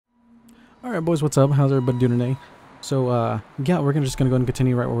Alright boys, what's up? How's everybody doing today? So, yeah, we're just gonna go and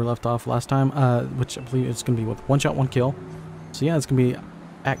continue right where we left off last time, which I believe it's gonna be with one shot, one kill. So yeah, it's gonna be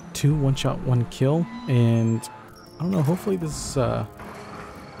Act 2, one shot, one kill, and I don't know, hopefully this, well,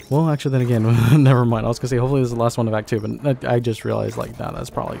 actually then again, never mind, I was gonna say hopefully this is the last one of Act 2, but I just realized, like, nah, that's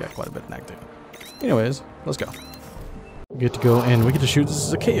probably got quite a bit in Act 2. Anyways, let's go. We get to go, and we get to shoot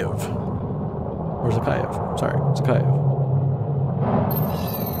this Zakhaev. Or Zakhaev, sorry, Zakhaev.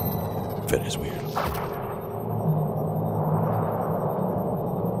 That is weird.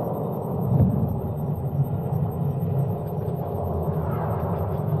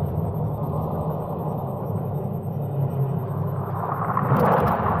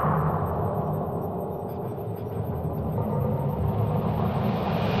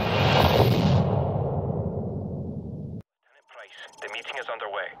 The meeting is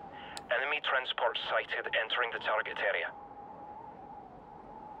underway. Enemy transport sighted entering the target area.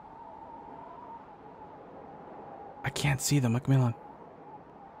 I can't see them, Macmillan.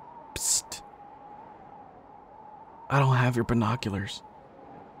 Psst. I don't have your binoculars.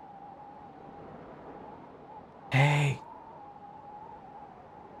 Hey.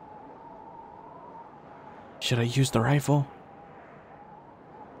 Should I use the rifle?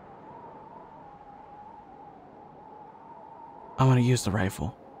 I'm gonna use the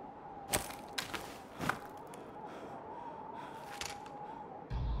rifle.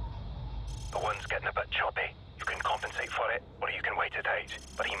 The one's getting a bit choppy. You can compensate for it, or you can wait it out.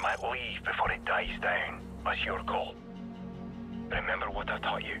 But he might leave before it dies down. That's your call. Remember what I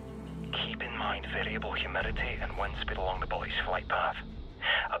taught you. Keep in mind variable humidity and wind speed along the bullet's flight path.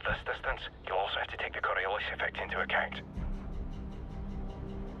 At this distance, you'll also have to take the Coriolis effect into account.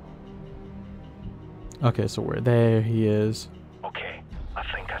 Okay, so where there he is. Okay, I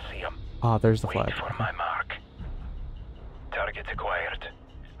think I see him. Ah, there's the Wait flag. for my mark. Target acquired.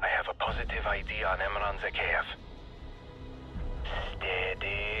 I have a positive ID on Imran Zakhaev.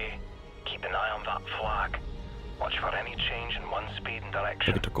 Steady. Keep an eye on that flag. Watch for any change in wind speed and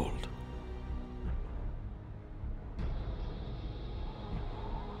direction. Look at the gold.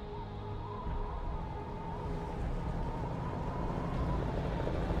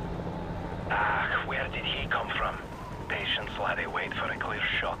 Ah, where did he come from? Patience, laddie, wait for a clear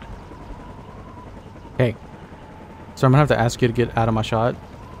shot. Hey. So I'm gonna have to ask you to get out of my shot.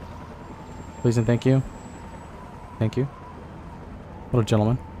 Please and thank you. Thank you. What a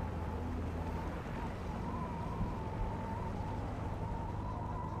gentleman.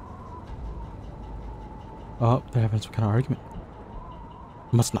 Oh, they're having some kind of argument.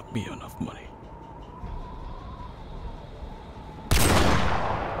 Must not be enough money.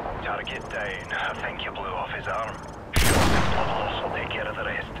 Target down. I think you blew off his arm. Sure, blood loss will take care of the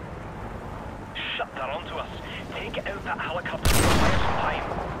rest. Shut that onto us. Take it out that helicopter and buy us some time.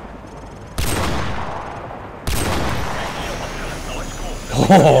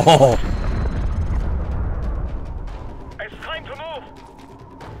 Oh. It's time to move.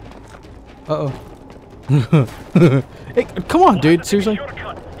 Uh-oh. Hey, come on, dude. Seriously?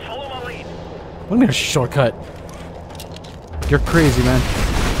 Follow my lead. I'm gonna shortcut. You're crazy, man.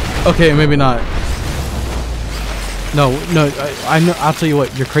 Okay, maybe not. No, I know. I'll tell you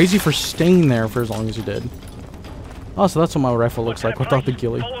what. You're crazy for staying there for as long as you did. Oh, so that's what my rifle looks like without the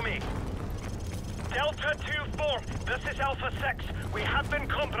ghillie. Follow me. Delta 2-4. This is Alpha 6. We have been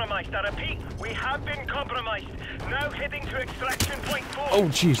compromised. I repeat, we have been compromised. Now heading to extraction point 4. Oh,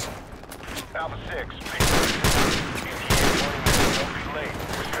 jeez. Alpha 6. Don't be late.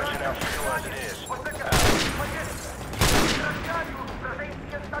 We're stretching out fuel as it is.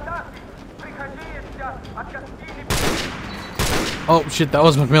 Oh shit, that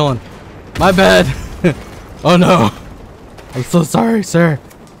was Macmillan. My bad. Oh no. I'm so sorry, sir.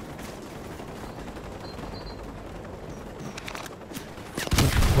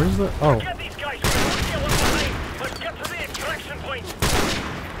 Where's the Get these guys. We're still behind. Let's get to the extraction point.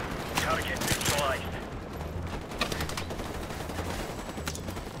 Target neutralized.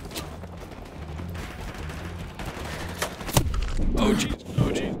 Oh jeez. Oh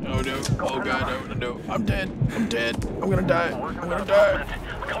jeez. Oh no. Oh god, no, no. I'm dead. I'm dead. I'm gonna die. I'm gonna die.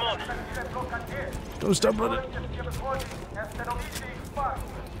 Come on. Don't stop running.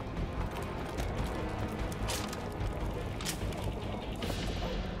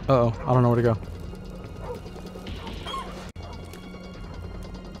 Uh-oh, I don't know where to go.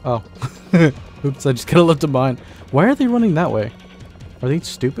 Oh. Oops, I just kinda left it behind. Why are they running that way? Are they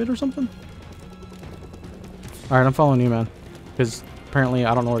stupid or something? Alright, I'm following you, man. Because apparently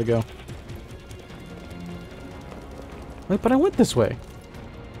I don't know where to go. Wait, but I went this way.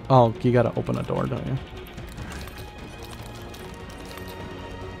 Oh, you gotta open a door, don't you?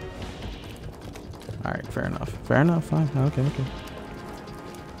 Alright, fair enough. Fair enough, fine. Okay, okay.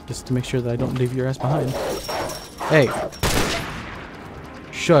 Just to make sure that I don't leave your ass behind. Hey!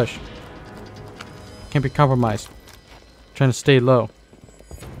 Shush. Can't be compromised. Trying to stay low.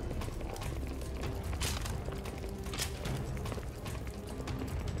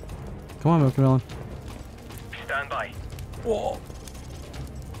 Come on, Milky. Stand by. Whoa.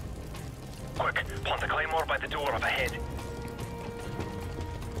 Quick, plant the claymore by the door up ahead.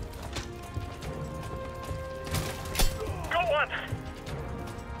 Got one!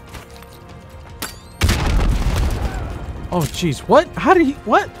 Oh, jeez. What? How did he...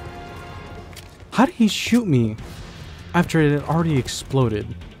 What? How did he shoot me after it had already exploded?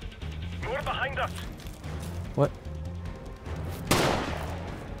 More behind us. What?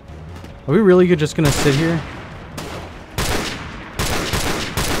 Are we really just gonna sit here?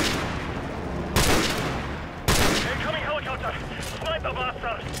 Incoming helicopter! Snipe the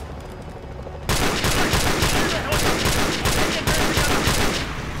bastard!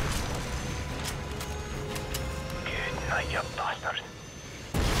 Good night, you bastard.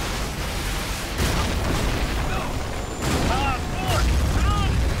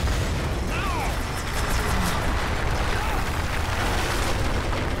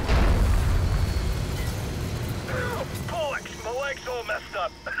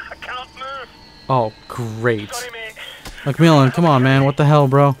 I can't move. Oh, great. Sorry, mate. Macmillan, come on, man. What the hell,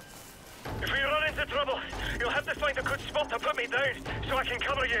 bro? If we run into trouble, you'll have to find a good spot to put me down so I can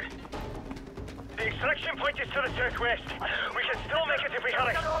cover you. The extraction point is to the southwest. We can still make it if we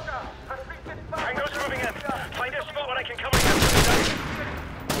hurry. Tango's moving in. Find a spot where I can cover you and put me down.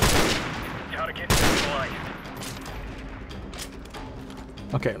 Target neutralized.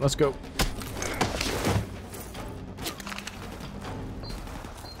 Okay, let's go.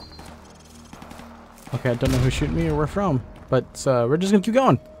 Okay, I don't know who's shooting me or where from, but we're just gonna keep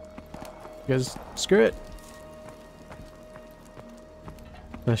going. Because screw it.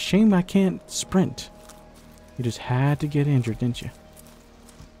 But a shame I can't sprint. You just had to get injured, didn't you?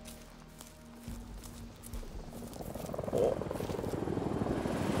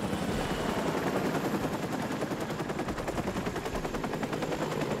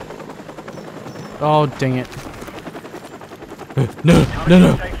 Oh, dang it. No, no,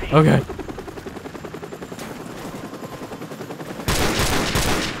 no. Okay.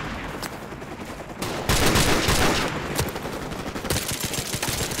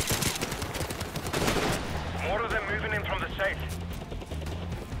 More of them moving in from the south.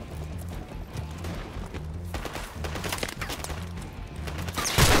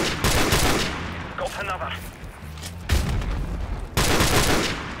 Got another.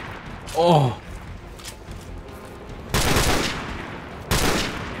 Oh.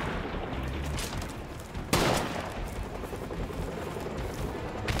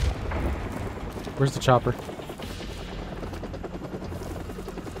 Where's the chopper?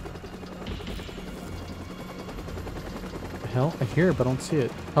 The hell? I hear it, but I don't see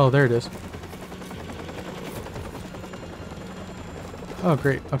it. Oh, there it is. Oh,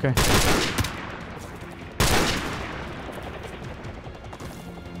 great. Okay.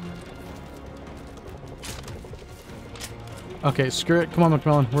 Okay, screw it. Come on,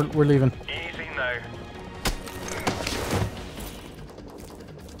 Macmillan. We're leaving. Easy now.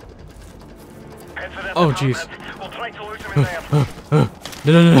 Oh, jeez. We'll try to lose him in there.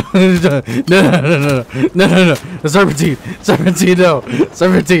 No, the serpentine, no,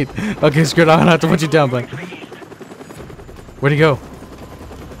 serpentine. Okay, screw it. I'm gonna have to put you down, Blake. Where'd he go?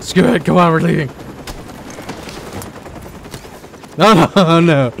 Screw it. Come on, we're leaving.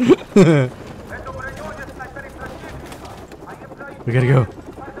 No. We gotta go.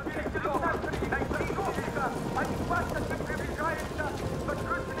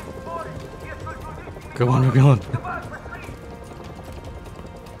 Come on, we're going.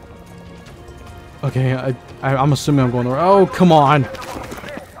 Okay, I'm assuming I'm going the right. Oh, come on!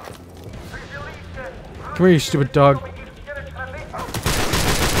 Come here, you stupid dog.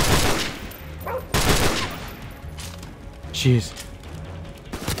 Jeez.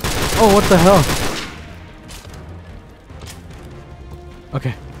 Oh, what the hell?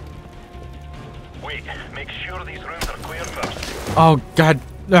 Okay. Wait, make sure these rooms are clear first. Oh, God.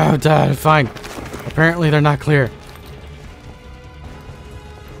 Oh, fine. Apparently, they're not clear.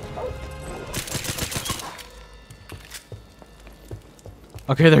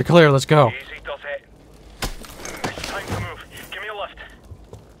 Okay, they're clear. Let's go. Easy does it. It's time to move. Give me a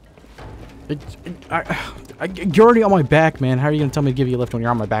lift. You're already on my back, man. How are you gonna tell me to give you a lift when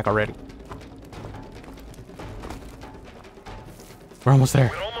you're on my back already? We're almost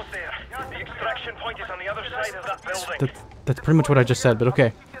there. We're almost there. The extraction point is on the other side of that building. That's pretty much what I just said, but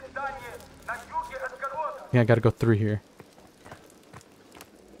okay. Yeah, I gotta go through here.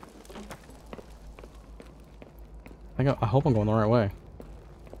 I hope I'm going the right way.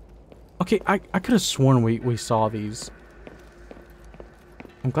 Okay, I could have sworn we saw these.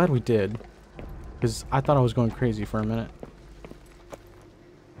 I'm glad we did. Because I thought I was going crazy for a minute.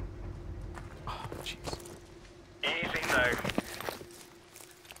 Oh, jeez. Easy now.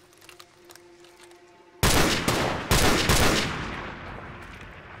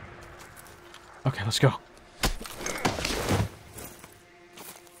 Okay, let's go.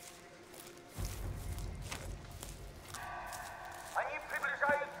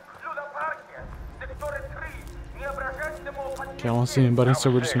 Okay, I don't see anybody, so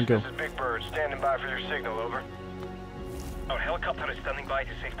we're just gonna go. This is Big Bird, standing by for your signal, over. Our helicopter is standing by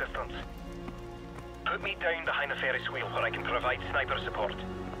to safe distance. Put me down behind the Ferris wheel where I can provide sniper support.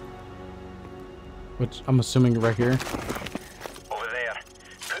 Which I'm assuming right here. Over there.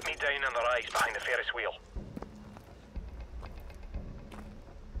 Put me down on the rise behind the Ferris wheel.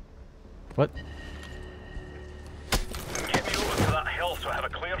 What? Get me over to that hill so I have a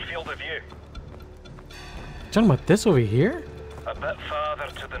clear field of view. Talking about this over here? A bit farther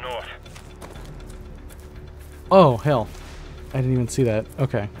to the north. Oh hell, I didn't even see that.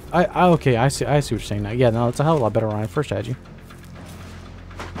 Okay, okay, I see what you're saying now. Yeah, no, it's a hell of a lot better when I first had you.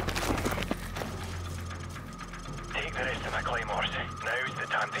 Take the rest of my claymores. Now's the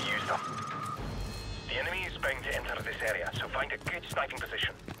time to use them. The enemy is bound to enter this area, so find a good sniping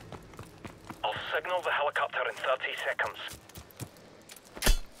position. I'll signal the helicopter in 30 seconds.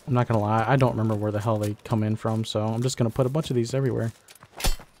 I'm not gonna lie, I don't remember where the hell they come in from, so I'm just gonna put a bunch of these everywhere.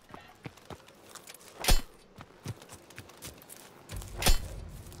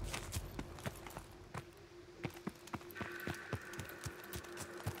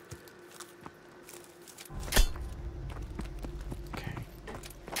 Okay.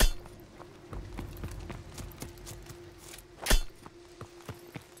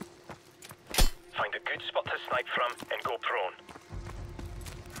 Find a good spot to snipe from and go prone.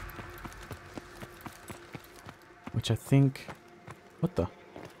 Which I think... What the?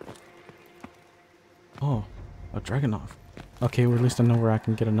 Oh, a Dragunov. Okay, well, at least I know where I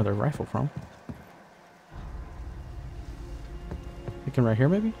can get another rifle from. Thinking right here,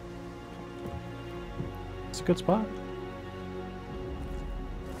 maybe? It's a good spot.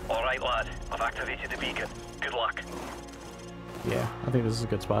 Alright, lad. I've activated the beacon. Good luck. Yeah, I think this is a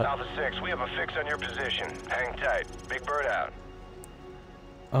good spot. Alpha 6, we have a fix on your position. Hang tight. Big Bird out.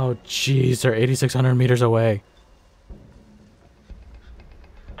 Oh, jeez, they're 8,600 meters away.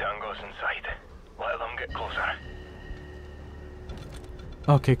 Tango's in sight. Let them get closer.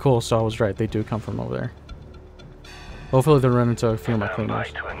 Okay, cool, so I was right. They do come from over there. Hopefully they'll run into a few of my Stand by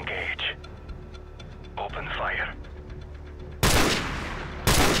claymores. to engage. Open fire.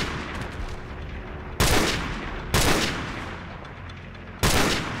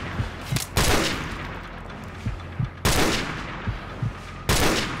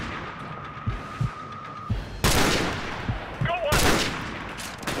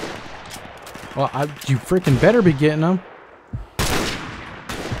 Well, you freaking better be getting them.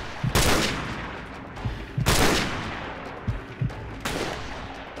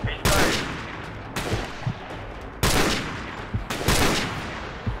 He's down.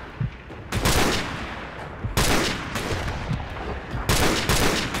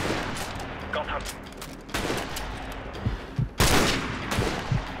 Got him.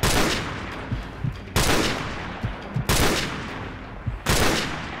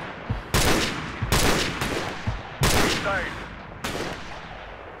 He's down.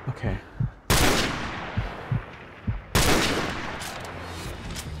 Okay.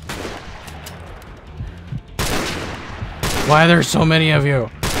 Why are there so many of you?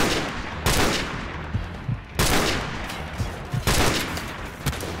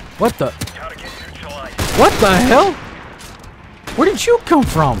 What the? Target neutralized. What the hell? Where did you come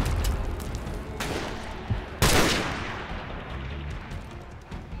from?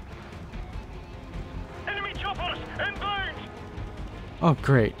 Enemy choppers inbound. Oh,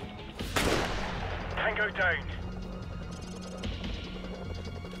 great. Tango down.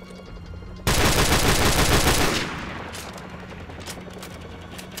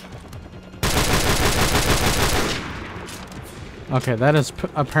 Okay, that is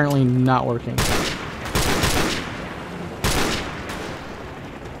apparently not working.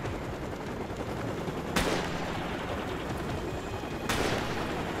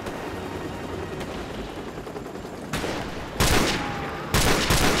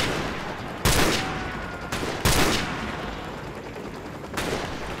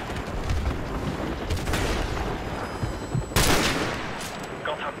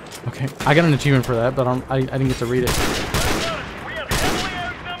 Got him. Okay, I got an achievement for that, but I didn't get to read it. We are heavily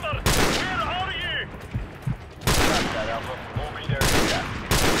outnumbered. Where are you? Copy that, Alpha. We'll be there ASAP.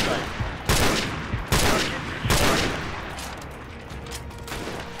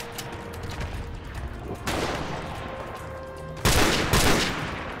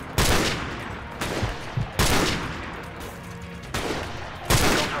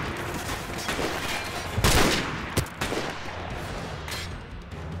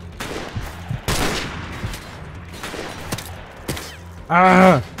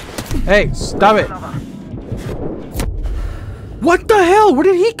 Ah! Hey, stop it! What the hell? Where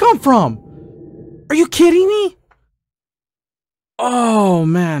did he come from? Are you kidding me? Oh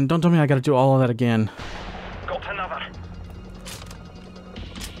man, don't tell me I gotta do all of that again. Got another.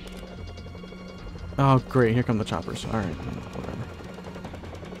 Oh great, here come the choppers. Alright, whatever.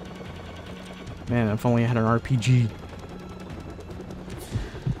 Man, if only I had an RPG.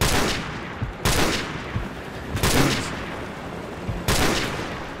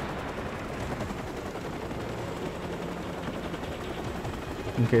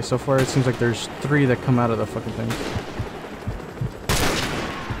 Okay, so far it seems like there's 3 that come out of the fucking thing.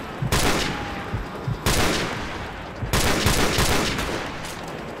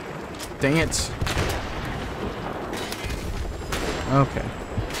 Dang it. Okay.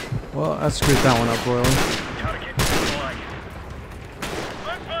 Well, that screwed that one up royally. Target neutralized.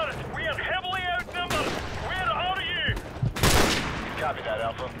 Look, Barrett, we are heavily outnumbered. Where are you? Copy that,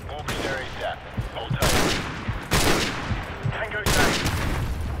 Alpha. We'll be there ASAP. Hold tight. Tango down.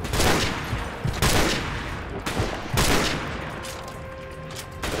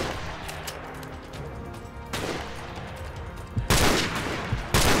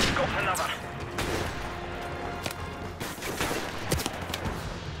 Got another.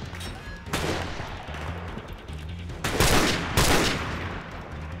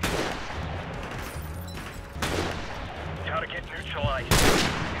 Target neutralized.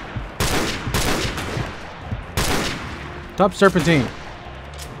 Top serpentine.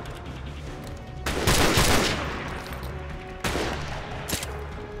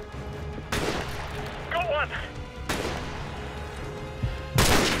 Got one.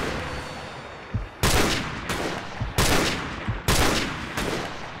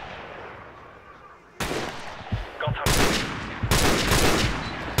 Got him.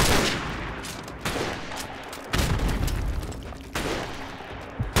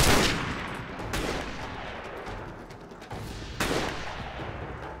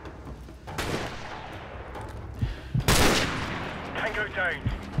 Tango down.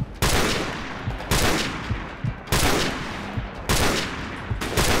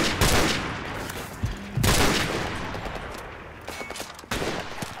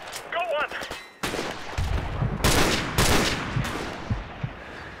 Got one.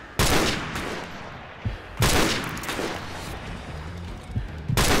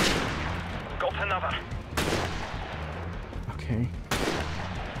 Got another. Okay.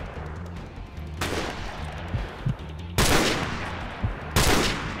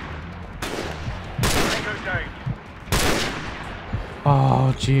 Tango down.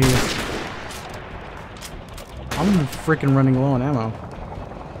 Oh, jeez. I'm freaking running low on ammo.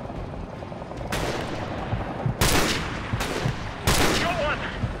 Got one.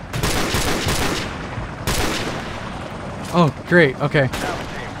 Oh, great. Okay. Alpha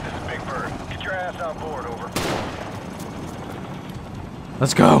team, this is Big Bird. Get your ass on board, over.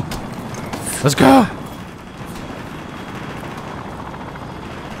 Let's go. Let's go.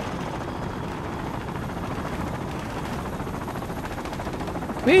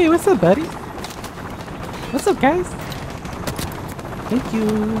 Hey, what's up, buddy? What's up, guys? Thank you.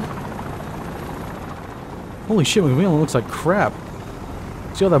 Holy shit, McMillan looks like crap.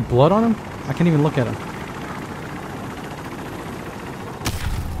 See all that blood on him? I can't even look at him.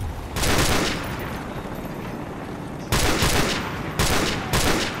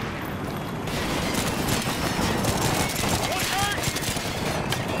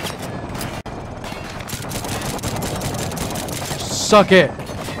 Suck it!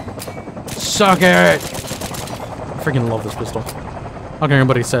 Suck it! I freaking love this pistol. I don't care what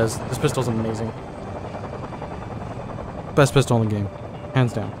anybody says. This pistol's amazing. Best pistol in the game.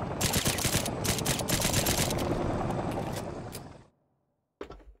 Hands down.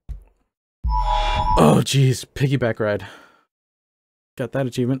 Oh, jeez. Piggyback ride. Got that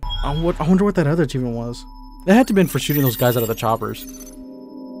achievement. I wonder what that other achievement was. It had to have been for shooting those guys out of the choppers.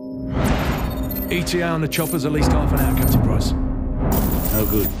 ETA on the choppers at least half an hour, Captain Price. No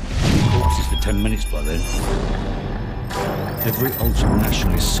good. Corpses for 10 minutes by then. Every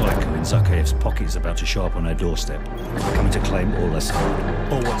ultra-nationalist psycho in Zakhaev's pocket is about to show up on our doorstep, coming to claim all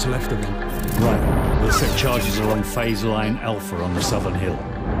Assad. Or what's left of him. Right, we'll set charges along phase line Alpha on the southern hill,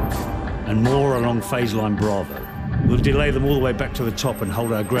 and more along phase line Bravo. We'll delay them all the way back to the top and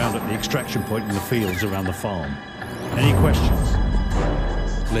hold our ground at the extraction point in the fields around the farm. Any questions?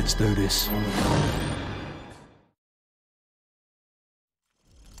 Let's do this.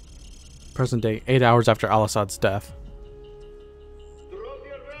 Present day, 8 hours after Al-Assad's death. Drop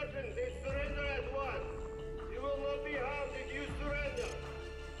your weapons and surrender at once. You will not be harmed if you surrender.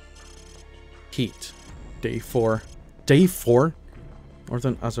 Heat. Day 4. Day 4?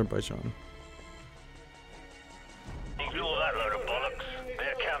 Northern Azerbaijan. Ignore that load of bollocks.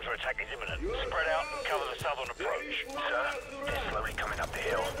 Their counterattack is imminent. Spread out and cover the southern approach. Sir, they're slowly coming up the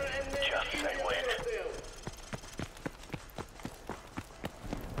hill. Just say when.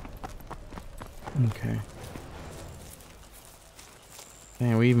 Okay.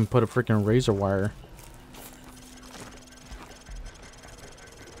 Man, we even put a freaking razor wire.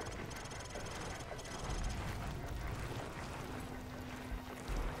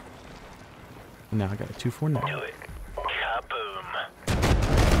 Now I got a 249. Do it. Kaboom.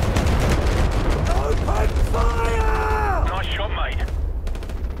 Open fire! Nice shot, mate.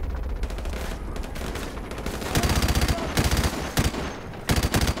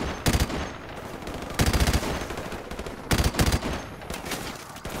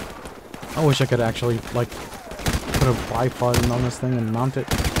 I wish I could actually, like, put a bipod on this thing and mount it.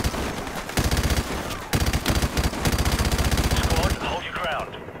 Squad, hold your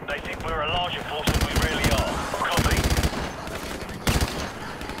ground. They think we're a larger force than we really are. Copy.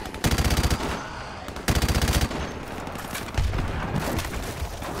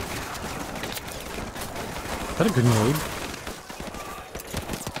 Is that a grenade?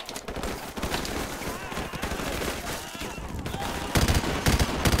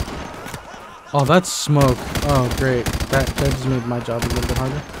 Oh, that's smoke. Oh, great. That just made my job a little bit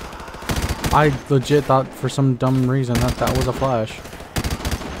harder. I legit thought for some dumb reason that was a flash.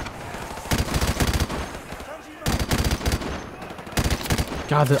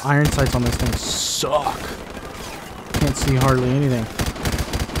 God, the iron sights on this thing suck. Can't see hardly anything.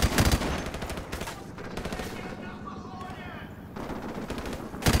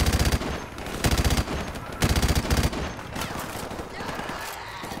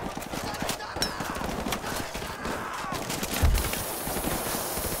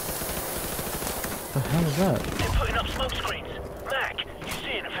 What the hell is that? They're putting up smoke screens. Mac, you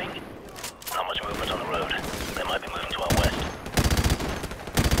see anything? Not much movement on the road. They might be moving to our west.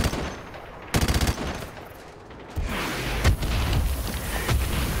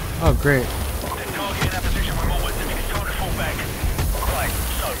 Oh, great. They're targeting our position from onwards. It's time to fall back. Right,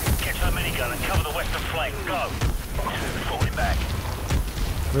 so, get to the minigun and cover the western flank. Go. 2 falling back.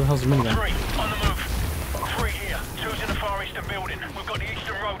 Where the hell's the minigun? 3, on the move. 3 here. 2's in the far eastern building. We've got the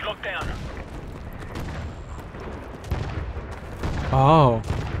eastern road locked down. Oh.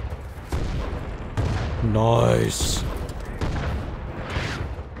 Nice.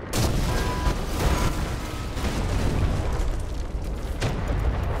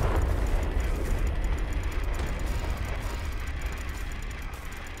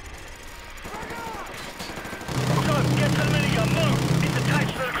 So, get to the minigun. Move. It's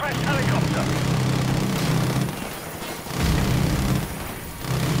attached to the crashed helicopter.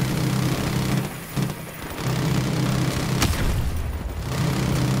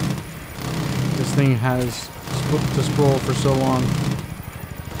 This thing has to scroll for so long.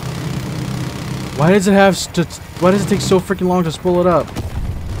 Why does it have why does it take so freaking long to spool it up?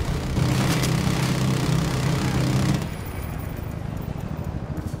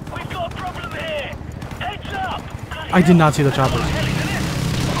 We've got a problem here. Heads up. I did not see the choppers.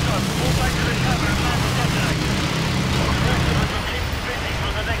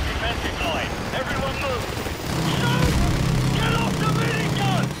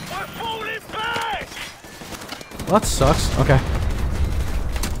 Well, that sucks. Okay.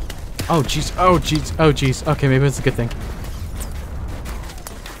 Oh jeez. Oh jeez. Oh jeez. Okay, maybe it's a good thing. So,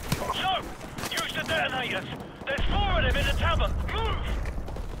 use the detonators. There's 4 of them in the tavern. Move.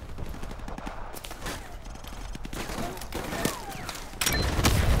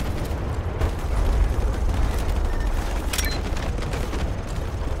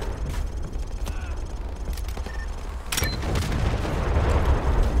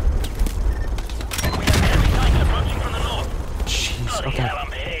 Jeez. Okay.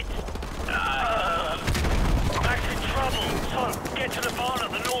 I'm hit. Mac's in trouble. So, get to the barn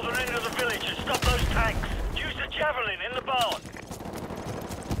at the northern end of the village and stop those tanks. Use the javelin in the barn.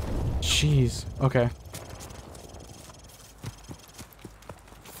 Jeez. Okay.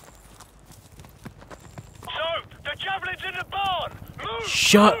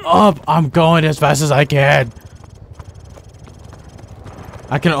 Shut up! I'm going as fast as I can.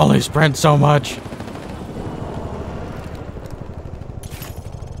 I can only sprint so much.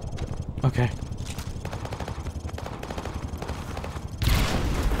 Okay.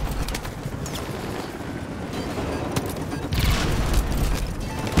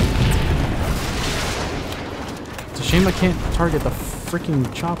 It's a shame I can't target the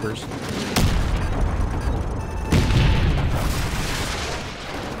freaking choppers.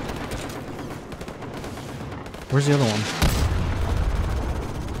 Where's the other one?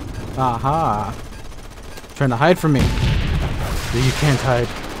 Aha! Trying to hide from me. But you can't hide.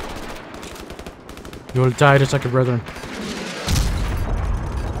 You will die just like your brethren.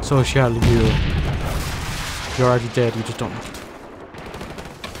 So shall you. You're already dead, you just don't know it.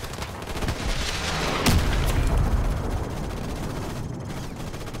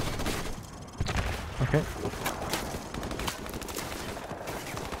 Okay.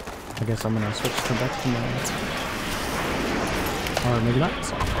 I guess I'm gonna switch to back to my... Or maybe not.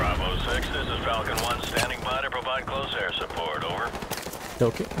 Bravo 6, this is Falcon 1 standing by to provide close air support, over.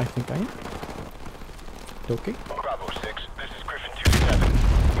 Okay, I think I am. Okay. Bravo 6, this is Griffin 27.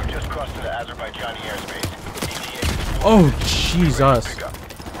 We've just crossed into Azerbaijani airspace. ETA is Oh, Jesus.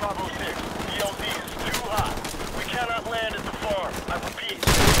 Bravo 6, the LZ is too hot. We cannot land at the farm. I repeat,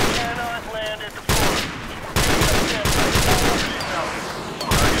 we cannot land at the farm.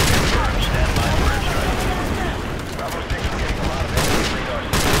 Stand by for airstrike. Bravo 6 is getting a lot of enemy radar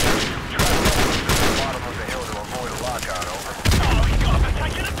signals. Try to move to the bottom of the hill to avoid a lockout, over. Oh, he got me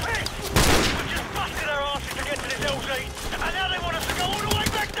taking a piss! We just busted our asses to get to this LZ, and now they want us to go all the way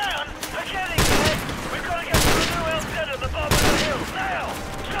back down! Again, Ed! We've got to get to the new LZ at the bottom of the hill, now!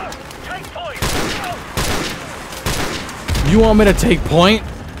 So, take point! Go! You want me to take point?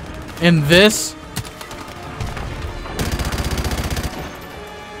 In this?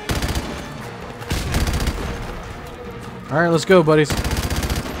 Alright, let's go, buddies.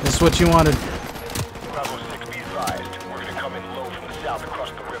 This is what you wanted. Bravo 6, be advised. We're going to come in low from the south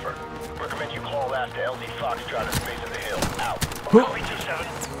across the river. Recommend you call last to LZ Foxtrot at the base of the hill. Out. Copy 27.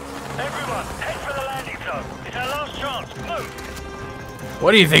 Everyone, head for the landing zone. It's our last chance. Move.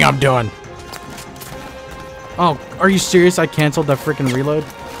 What do you think I'm doing? Oh, are you serious? I canceled that freaking reload?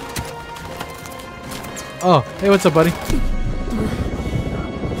 Oh, hey, what's up, buddy?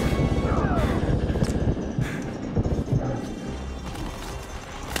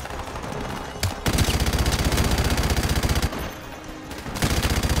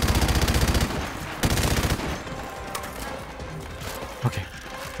 Okay,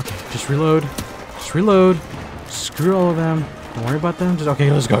 just reload. Just reload. Screw all of them. Don't worry about them. Just okay,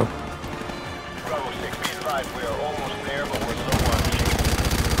 let's go. Bravo 6, be advised. We are almost there, but we're low on fuel.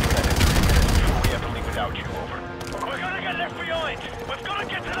 We've got 3 minutes before we have to leave without you, over. We're gonna get left behind. We've got to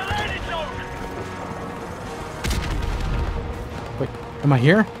get to the landing zone. Wait, am I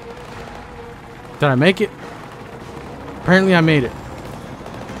here? Did I make it? Apparently I made it.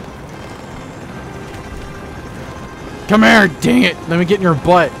 Come here, dang it! Let me get in your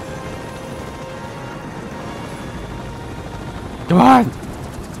butt. Come on!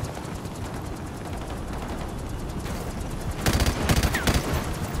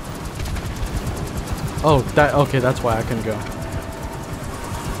 Oh, okay, that's why I couldn't go.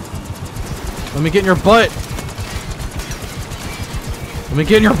 Let me get in your butt! Let me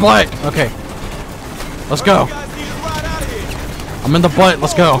get in your butt! Okay. Let's go. I'm in the butt,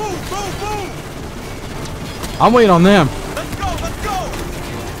 let's go. I'm waiting on them. Let's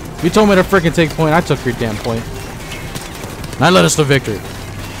go! You told me to freaking take point. I took your damn point. And I led us to victory.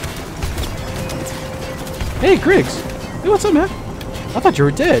 Hey, Griggs. Hey, what's up, man? I thought you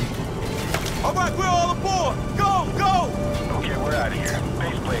were dead. Alright, we're all aboard! Go! Okay, we're out of here.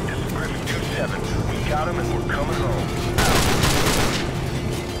 Baseplate, this is Griffin 27. We got him and we're coming home.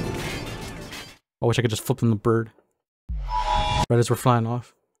 I wish I could just flip them the bird. Right as we're flying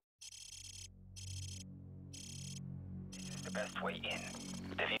off. The best way in.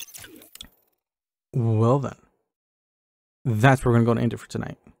 Well then. That's where we're going to end it for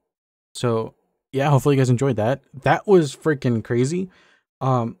tonight. So, yeah, hopefully you guys enjoyed that. That was freaking crazy.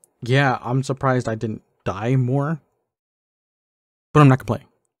 Yeah, I'm surprised I didn't die more. But I'm not complaining.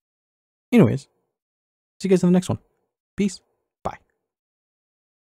 Anyways, see you guys in the next one. Peace.